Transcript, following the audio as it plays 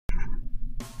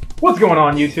What's going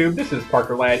on, YouTube? This is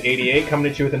ParkerLad88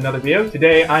 coming at you with another video.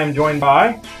 Today I am joined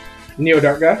by Neo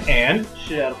Dark Guy and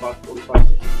Shit out of box 45.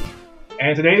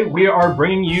 And today we are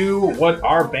bringing you what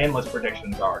our ban list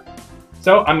predictions are.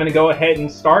 So I'm going to go ahead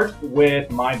and start with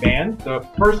my ban. The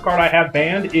first card I have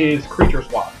banned is Creature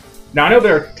Swap. Now I know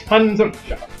there are tons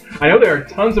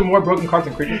of more broken cards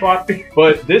than Creature Swap,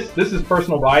 but this is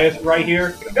personal bias right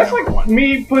here. That's like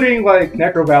me putting like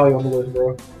Necro Valley on the list,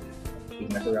 bro. Is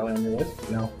Necro Valley on your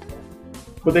list? No.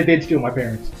 But they did steal my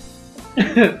parents.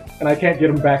 And I can't get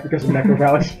them back because of Necro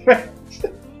Valley's effects.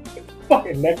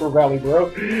 Fucking Necro Valley, bro.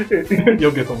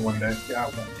 You'll get them one day. Yeah,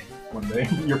 one day.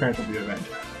 Your parents will be avenged.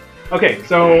 Okay,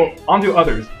 so on to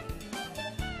others.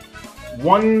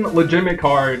 One legitimate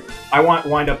card, I want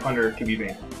Wind Up Hunter to be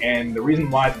banned. And the reason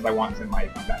why is because I want Zenmai to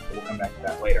come back. We'll come back to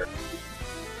that later.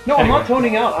 No, I'm not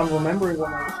toning out. I'm remembering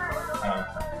what I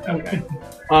was. Okay.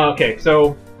 Okay,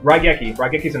 so Raigeki.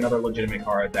 Raigeki's another legitimate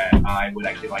card that I would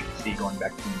actually like to see going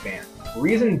back to the ban.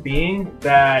 Reason being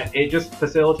that it just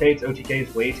facilitates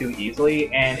OTKs way too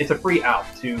easily, and it's a free out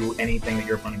to anything that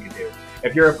your opponent can do.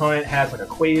 If your opponent has like a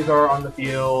Quasar on the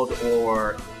field,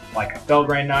 or like a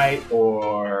Felgrand Knight,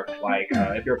 or like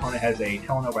if your opponent has a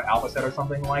Telenova Alpha set or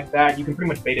something like that, you can pretty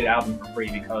much bait it out of them for free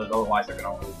because otherwise they're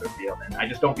going to lose their field. And I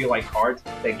just don't feel like cards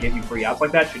that give you free outs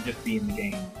like that should just be in the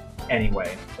game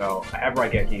anyway. So I have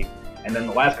Raigeki. And then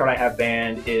the last card I have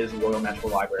banned is Royal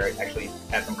Magical Library. I actually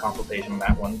had some consultation on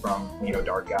that one from Neo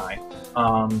Dark Guy.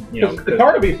 The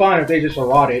card would be fine if they just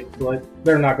errot it, but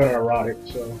they're not going to errot it,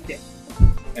 so... Yeah.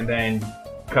 And then,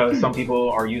 because some people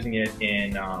are using it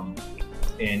in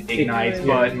Ignites,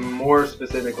 but more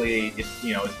specifically, it's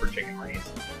for chicken race.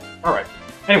 Alright.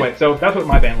 Anyway, so that's what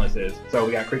my ban list is. So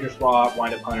we got Creature Swap,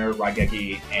 Wind Up Hunter,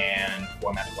 Raigeki, and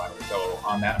Royal Magical Library. So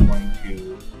on that, I'm going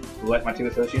to let my two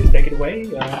associates take it away.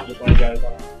 Just want you guys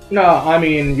No, I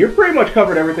mean, you've pretty much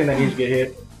covered everything that needs to get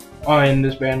hit in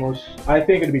this ban list. I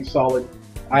think it'd be solid.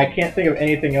 I can't think of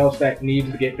anything else that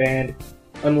needs to get banned,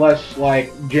 unless,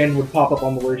 like, Jin would pop up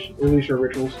on the list, release your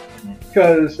rituals.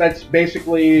 Because that's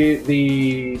basically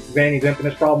the Vanity's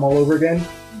Emptiness problem all over again,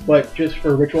 but just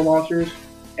for ritual monsters.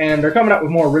 And they're coming out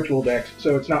with more ritual decks,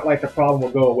 so it's not like the problem will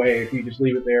go away if you just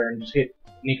leave it there and just hit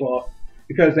Nikla.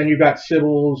 Because then you've got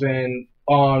Sibyls and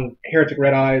on Heretic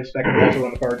Red Eyes that can also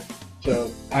run the card.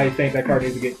 So I think that card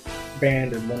needs to get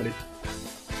banned or limited.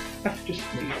 That's just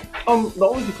me. The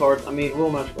only two cards, I mean,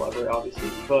 Royal Magical Library, obviously,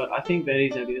 but I think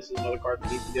Vanity's Emptiness is another card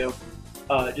that needs to go.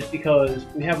 Just because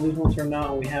we have Lose One Turn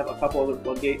now, and we have a couple other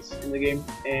Floodgates in the game,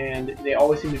 and they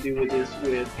always seem to do with this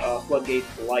with Floodgates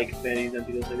like Vanity's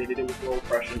Emptiness, and they did it with World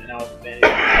Oppression, and now it's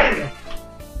Vanity's.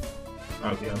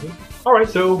 Okay. Alright,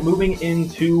 so moving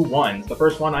into ones. The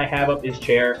first one I have up is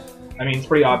Chair. I mean, it's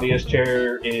pretty obvious.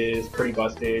 Chair is pretty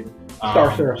busted.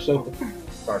 Star Seraph Sofa.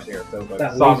 Star Seraph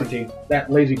Sofa. Sovereignty.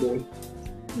 That lazy boy.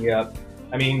 Yep.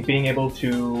 I mean, being able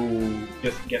to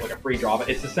just get like a free draw, but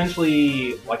it's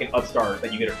essentially like an upstart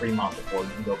that you get a free monster for. You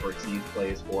can go for a Exceed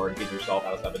Place for and get yourself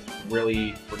out of stuff. It's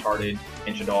really retarded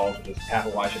in Shaddolls, which is half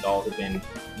of why Shaddolls have been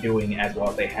doing as well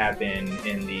as they have been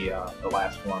in the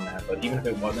last format. But even if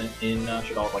it wasn't in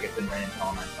Shaddolls, like it's been ran in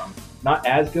Telemann, not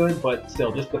as good, but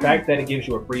still, just the fact that it gives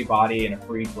you a free body and a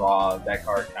free draw, that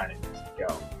card kind of needs to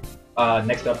go.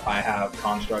 Next up, I have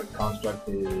Construct. Construct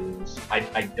is...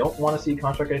 I don't want to see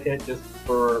Construct get hit just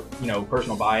for,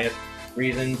 personal bias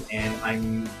reasons, and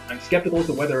I'm skeptical as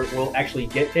to whether it will actually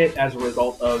get hit as a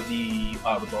result of the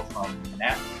results from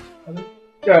Nats.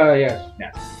 Yes.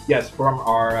 Nats. Yes, from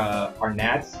our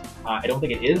Nats. I don't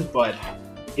think it is, but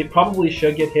it probably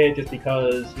should get hit just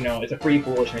because, it's a free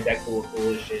Foolish and a deck full of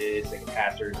Foolishes, like a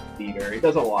Caster, Speeder. It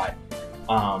does a lot.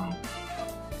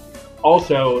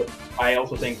 I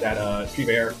also think that Tree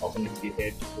Bear also needs to be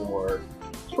hit for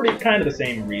kind of the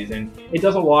same reason. It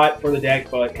does a lot for the deck,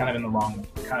 but kind of in the wrong,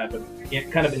 kind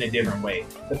of in a different way.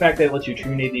 The fact that it lets you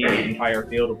Trinity the entire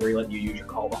field, where you let you use your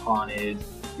Kalbahan,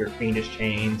 your Fiendish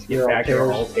Chains, get back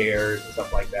your Altairs, and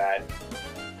stuff like that,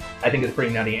 I think it's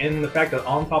pretty nutty. And the fact that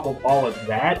on top of all of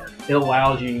that, it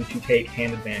allows you to take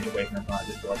hand advantage away from your opponent.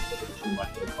 I just feel like it's a little too much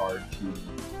for the card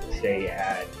to stay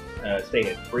at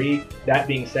 3. That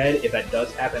being said, if that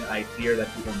does happen, I fear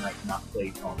that people might not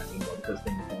play Telemann anymore because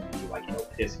things won't be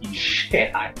like, piss easy.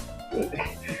 Shit.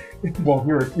 Well,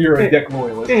 you're a deck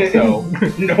loyalist, so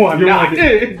no, I'm not.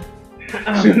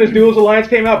 As soon as Duels Alliance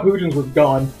came out, Pujins was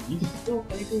gone. You still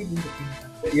play Pujins?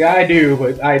 Yeah, I do,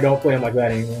 but I don't play them like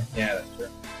that anymore. Yeah, that's true.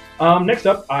 Next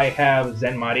up, I have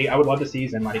Zenmai. I would love to see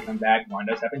Zenmai come back.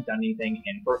 Wanda's haven't done anything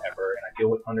in forever, and I feel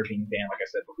with Hunter being banned, like I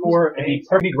said before,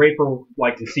 it'd be great for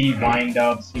to see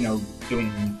Wind-Ups,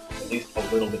 doing at least a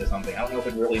little bit of something. I don't know if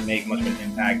it'd really make much of an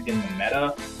impact in the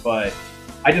meta, but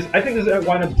I think this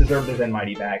lineup deserved the Zen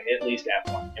Mighty back, at least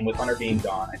at one. And with Hunter being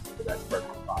gone, I think that's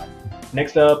perfectly fine.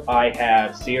 Next up, I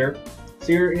have Seer.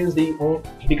 Seer is the only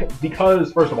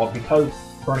because first of all, because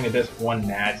Burning Abyss won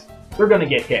Nats, they're gonna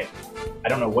get hit. I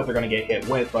don't know what they're gonna get hit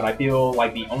with, but I feel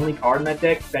like the only card in that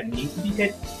deck that needs to be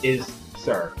hit is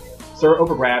Sir. Sir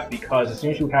over Graph, because as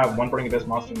soon as you have one Burning Abyss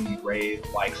monster in the grave,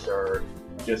 like Sir,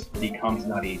 just becomes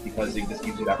nutty because it just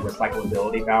gives you that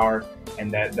recyclability power,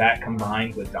 and that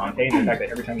combined with Dante, and the fact that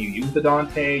every time you use the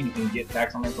Dante, you can get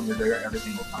back something from your graveyard every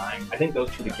single time. I think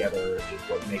those two together is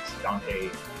what makes Dante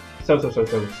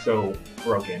so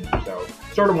broken. So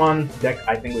sort of one deck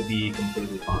I think would be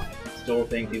completely fine. Still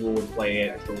think people would play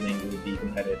it. I still think it would be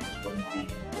competitive. It just wouldn't be,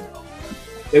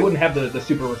 they wouldn't have the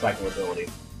super recyclability.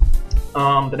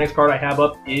 The next card I have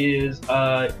up is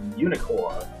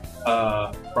Unicorn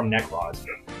from Necroz.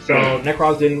 So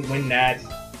Necroz didn't win Nats.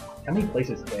 How many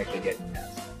places did they actually get in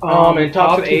Nats? In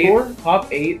top 64? Top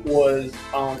 8 was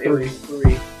it was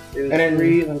 3. It was and then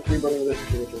 3 and then 3 Burning Abyss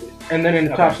and 2 released. And then in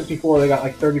the top 64, they got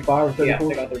like 35 or 34? Yeah,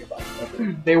 they got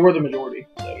 35. They were the majority,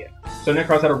 so yeah. So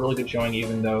Necroz had a really good showing,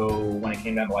 even though when it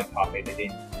came down to like top 8, they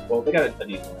didn't. Well, they got a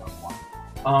decent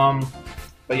amount.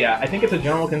 But yeah, I think it's a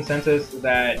general consensus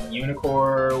that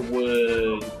Unicorn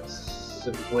would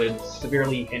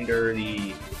severely hinder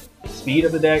the speed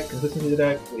of the deck, consistency of the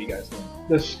deck. What do you guys think?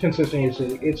 This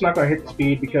consistency, it's not going to hit the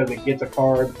speed because it gets a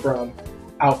card from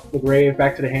out the grave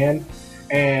back to the hand.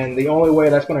 And the only way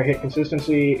that's going to hit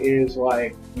consistency is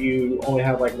like you only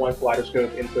have like one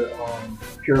kaleidoscope into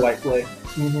pure light play.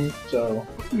 So,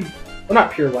 well,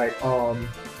 not pure light.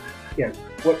 Yeah.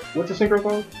 What's the synchro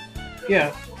called?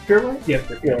 Yeah. Pure light? Yeah.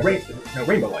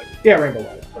 Rainbow light. Yeah, rainbow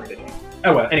light.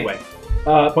 Oh well. Anyway,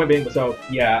 point being, so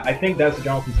yeah, I think that's the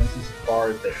general consensus as far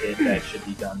as the hit that should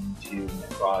be done to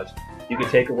Necroz. You could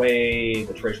take away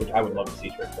the Trish, which I would love to see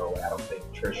Trish go away. I don't think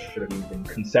Trish should have even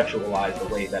conceptualized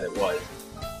the way that it was.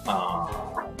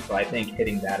 So I think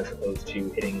hitting that as opposed to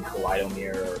hitting Kaleido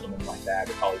Mirror or something like that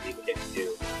would probably be the hit to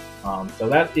do. So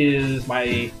that is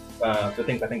my the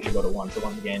things I think should go to 1. So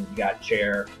once again, you got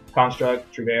Chair,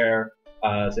 Construct, Truvere,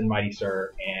 Zen Mighty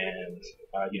Sir, and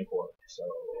Unicorn. So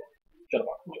shut up,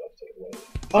 would you like to take it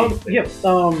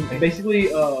away? Basically,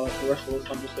 the rest of the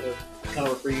list I'm just gonna kind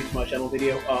of refer you to my channel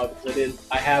video because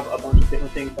I have a bunch of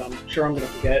different things that I'm sure I'm gonna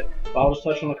forget, but I'll just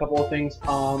touch on a couple of things.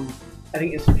 I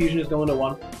think Instant Fusion is going to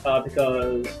 1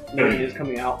 because Nodin is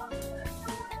coming out,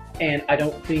 and I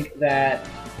don't think that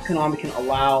Konami can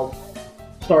allow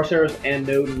Star Seraphs and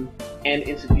Nodin and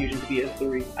Instant Fusion to be a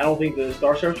 3. I don't think the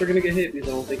Star Seraphs are going to get hit because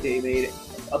I don't think they made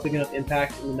a big enough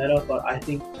impact in the meta, but I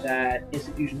think that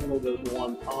Instant Fusion will go to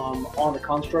 1. On the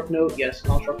Construct note, yes,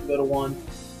 Construct will go to 1.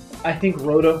 I think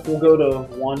Rhoda will go to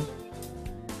 1.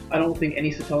 I don't think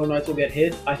any Satono Knights will get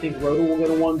hit. I think Rhoda will go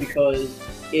to 1 because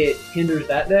it hinders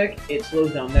that deck, it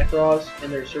slows down Necroz,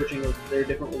 and they're searching of their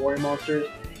different warrior monsters,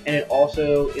 and it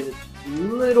also is a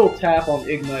little tap on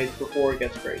Ignites before it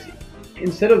gets crazy.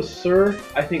 Instead of Sir,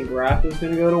 I think Graph is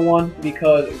going to go to 1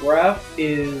 because Graph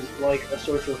is like a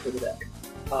searcher for the deck.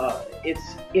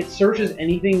 It searches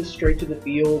anything straight to the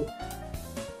field,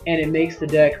 and it makes the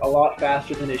deck a lot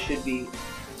faster than it should be.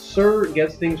 Sir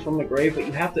gets things from the grave, but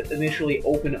you have to initially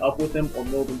open up with them or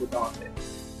mill them with Dante.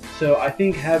 So I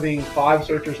think having 5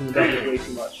 searchers in the deck is way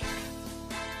too much.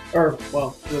 Or,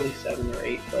 well, really 7 or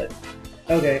 8, but...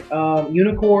 Okay,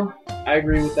 Unicorn, I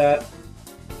agree with that.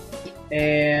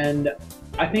 And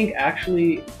I think,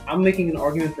 actually, I'm making an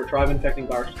argument for Tribe Infecting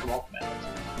Virus to come off the meta.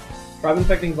 Tribe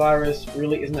Infecting Virus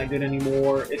really isn't that good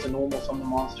anymore. It's a normal summon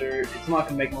monster. It's not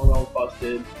going to make Morel's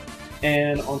busted.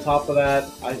 And on top of that,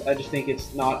 I just think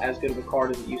it's not as good of a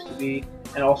card as it used to be.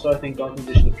 And also, I think Dark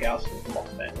Condition of Chaos is going to come off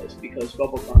the ban list because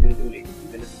Spellbook's not going to do anything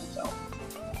even if it comes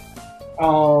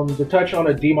out. To touch on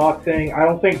a DMOC thing, I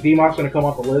don't think DMOC's going to come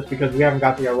off the list because we haven't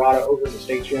got the errata over in the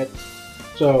States yet.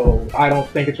 So I don't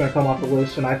think it's going to come off the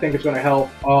list, and I think it's going to help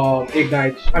not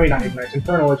Ignites,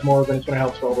 Infernalists more than it's going to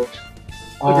help Spellbooks.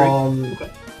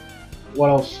 Okay. What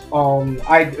else?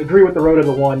 I agree with the Road to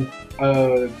the 1.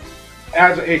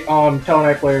 As a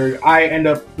Tellarknight player, I end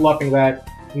up bluffing that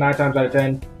 9 times out of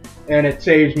 10, and it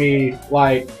saves me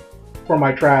like for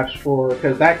my traps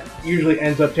because that usually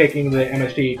ends up taking the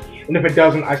MST, and if it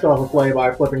doesn't, I still have a play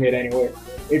by flipping it anyway.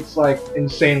 It's like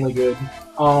insanely good.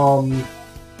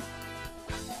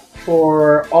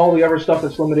 For all the other stuff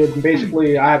that's limited,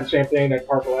 basically I have the same thing that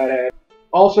Purple had.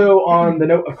 Also, on the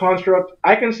note of Construct,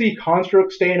 I can see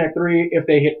Construct staying at 3 if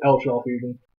they hit L-Shell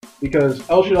Fusion. Because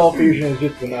L-Shell Fusion is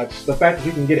just the nuts. The fact that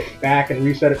you can get it back and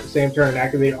reset it the same turn and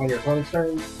activate it on your opponent's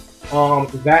turn,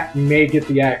 that may get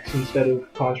the X instead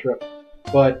of Construct.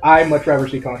 But I'd much rather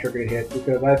see Construct get hit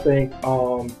because I think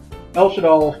El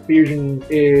Shaddai Fusion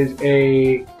is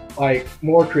a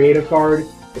more creative card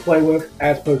to play with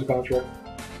as opposed to Contra.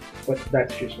 But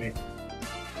that's just me.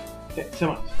 Okay,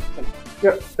 semis.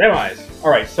 Semis.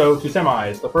 Alright, so to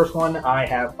semis, the first one I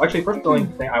have... Actually, first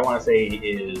thing I want to say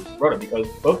is Rhoda, because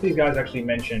both these guys actually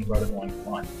mentioned Rhoda going to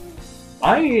 1.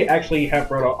 I actually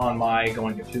have Rhoda on my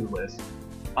going to 2 list.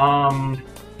 I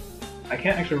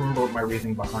can't actually remember what my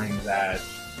reasoning behind that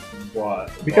was.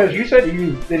 Because you said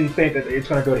you didn't think that it's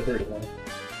going to go to 3 1.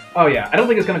 Oh yeah, I don't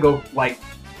think it's going to go, I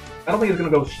don't think it's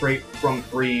going to go straight from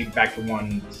 3 back to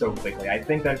 1 so quickly. I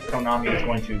think that Konami is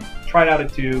going to try it out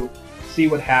at 2, see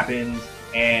what happens,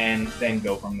 and then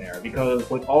go from there. Because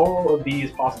with all of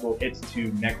these possible hits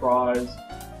to Necroz,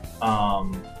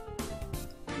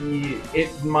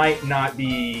 it might not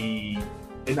be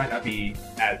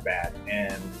as bad.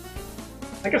 And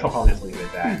I guess I'll probably just leave it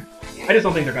at that. I just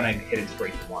don't think they're going to hit it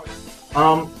straight to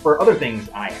 1. For other things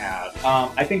I have,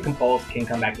 I think Compulse can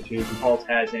come back to 2. Compulse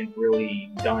hasn't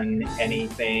really done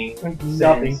anything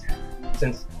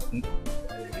since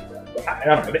I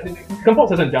don't know. Compulse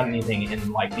hasn't done anything in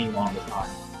the longest time.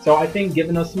 So I think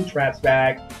giving us some traps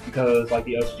back, because the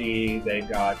OSG, they've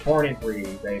got Torrent in 3,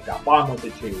 they've got Bottomless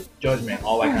at 2, Judgment,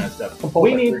 all that kind of stuff.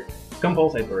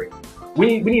 Compulse at 3.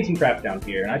 We need some traps down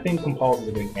here, and I think Compulse is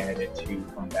a good candidate to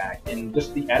come back. And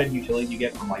just the added utility you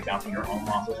get from bouncing your own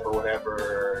monsters or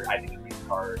whatever, I think it makes the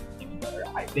card even better.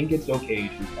 I think it's okay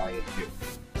to try it too.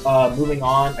 Moving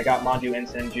on, I got Manju and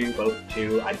Senju, both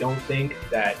 2. I don't think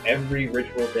that every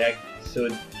ritual deck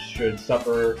should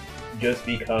suffer just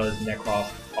because Necros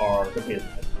are the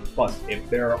business. Plus, if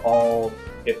Necros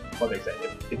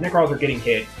are getting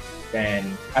hit,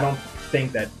 then I don't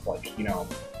think that,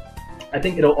 I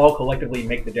think it'll all collectively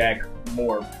make the deck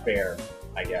more fair,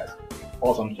 I guess.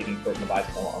 Also, I'm taking personal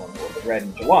bicycle on World of Red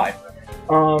in July.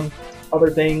 Other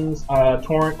things,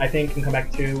 Torrent, I think, can come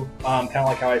back to 2. Kind of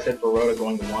like how I said for Rhoda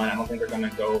going to 1. I don't think they're going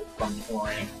to go from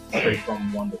Torrent straight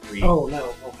from 1 to 3. Oh,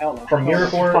 no. Oh, hell no. From Mirror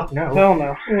Force? Fuck no. Hell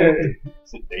no.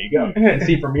 So, there you go. And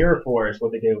see, for Mirror Force,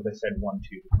 what they did was they said 1,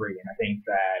 2, 3. And I think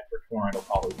that for Torrent, it'll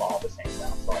probably follow the same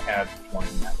route. So I have Torrent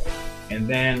in that way. And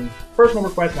then, personal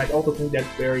request, and I also think that's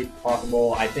very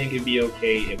possible. I think it'd be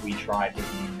okay if we tried to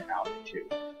beam out at 2.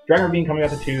 Dragon Ravine coming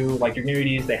out to 2, your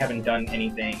communities, they haven't done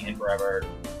anything in forever.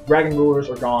 Dragon Rulers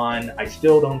are gone. I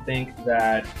still don't think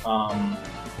that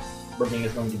Ravine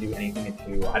is going to do anything at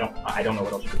 2. I don't know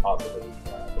what else you could possibly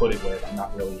put it with. I'm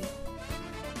not really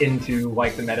into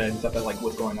the meta and stuff that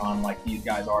what's going on these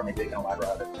guys are. Maybe they can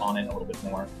elaborate on it a little bit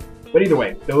more. But either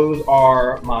way, those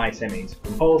are my semis.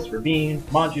 Compulse, Ravine,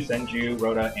 Manju, Senju,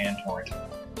 Rhoda, and Torrent.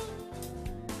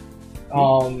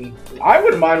 I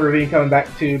wouldn't mind Ravine coming back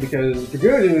to 2 because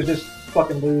Dragoon was just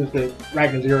fucking lose to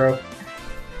Ragnar 0.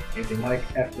 Anything like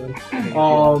F them.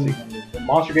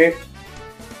 Monster Gate.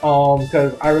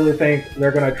 Because I really think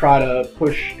they're gonna try to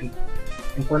push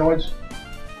Infernoids,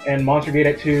 and Monster Gate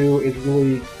at 2 is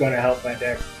really gonna help that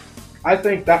deck. I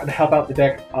think that would help out the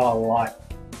deck a lot.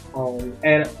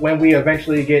 And when we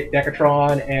eventually get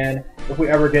Decatron, and if we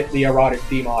ever get the erotic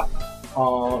Demoth,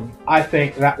 I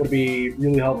think that would be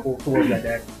really helpful towards that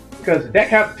deck. Because the deck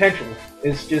has potential,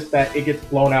 it's just that it gets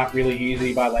blown out really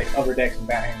easy by other decks and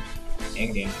bad hands.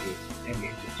 And game keys.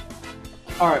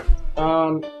 Alright,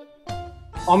 on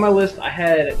my list I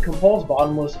had Compulse,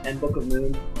 Bottomless, and Book of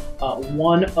Moon.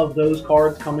 One of those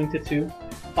cards coming to 2,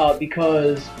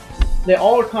 because they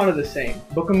all are kind of the same.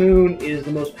 Book of Moon is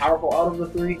the most powerful out of the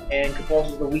 3, and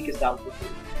Compulse is the weakest out of the 3.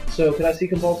 So could I see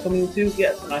Compulse coming to 2?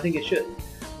 Yes, and I think it should.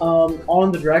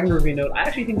 On the Dragon Ravine note, I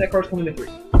actually think that card's coming to 3,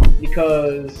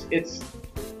 because it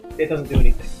doesn't do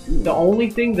anything. The only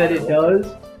thing that it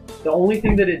does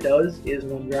is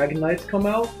when Dragon Knights come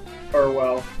out,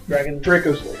 or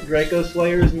Draco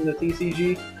Slayers in the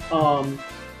TCG,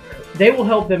 they will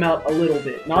help them out a little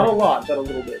bit. Not a lot, but a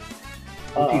little bit.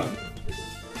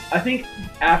 I think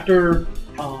after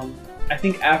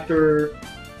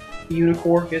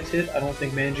Unicorn gets hit, I don't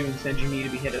think Manju and Senju need to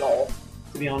be hit at all.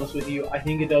 To be honest with you, I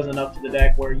think it does enough to the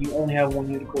deck where you only have 1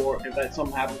 Unicorn. If that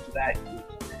something happens to that, you lose.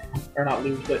 Or not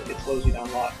lose, but it slows you down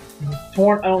a lot.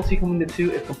 Torrent, I don't see coming to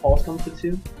 2 if Compulse comes to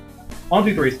 2. 1,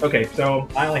 2, 3s. Okay, so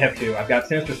I only have 2. I've got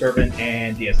Sinister Serpent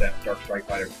and DSF, Dark Strike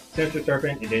Fighter. Sinister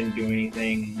Serpent, it didn't do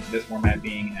anything, this format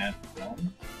being at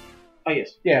 1. Oh,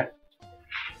 yes. Yeah.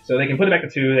 So they can put it back to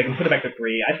 2, they can put it back to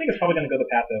 3. I think it's probably going to go the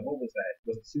path of, what was that?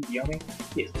 Was it Tsukiyomi?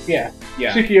 Yes.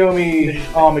 Yeah.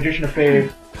 Tsukiyomi, Magician of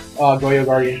Fate, Goyo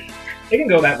Guardian. It can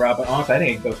go that route, but honestly, I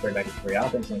think it goes straight back to 3. I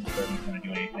don't think Sinister Serpent's going to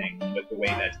do anything with the way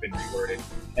that's been reworded.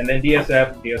 And then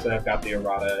DSF got the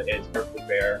errata. It's perfectly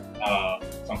fair.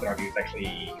 Some could argue it's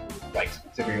actually,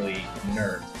 severely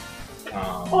nerfed.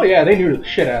 Oh yeah, they knew the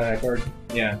shit out of that card.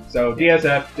 Yeah, so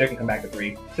DSF, they can come back to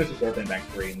 3. Sister Serpent back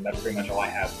to 3, and that's pretty much all I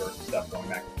have for stuff going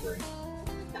back to 3.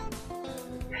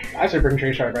 I say bring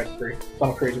Chase Shard back to 3. I'm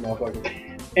a crazy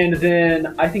motherfucker. And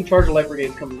then I think Charge Light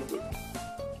Brigade's coming to 3.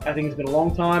 I think it's been a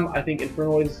long time. I think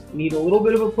Infernoids need a little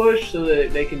bit of a push so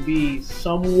that they can be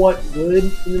somewhat good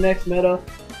in the next meta.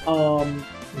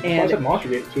 I said Monster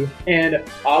Gate too. And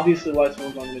obviously Light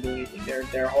Storms aren't going to do anything.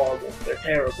 They're horrible. They're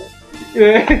terrible.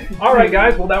 Alright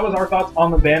guys, well that was our thoughts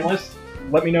on the ban list.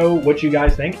 Let me know what you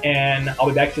guys think, and I'll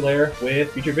be back to you later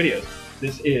with future videos.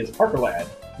 This is Parker Lad,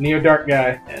 Neo Dark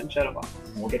Guy. And Shadowbox.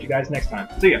 and we'll get you guys next time.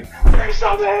 See ya! Bring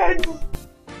something!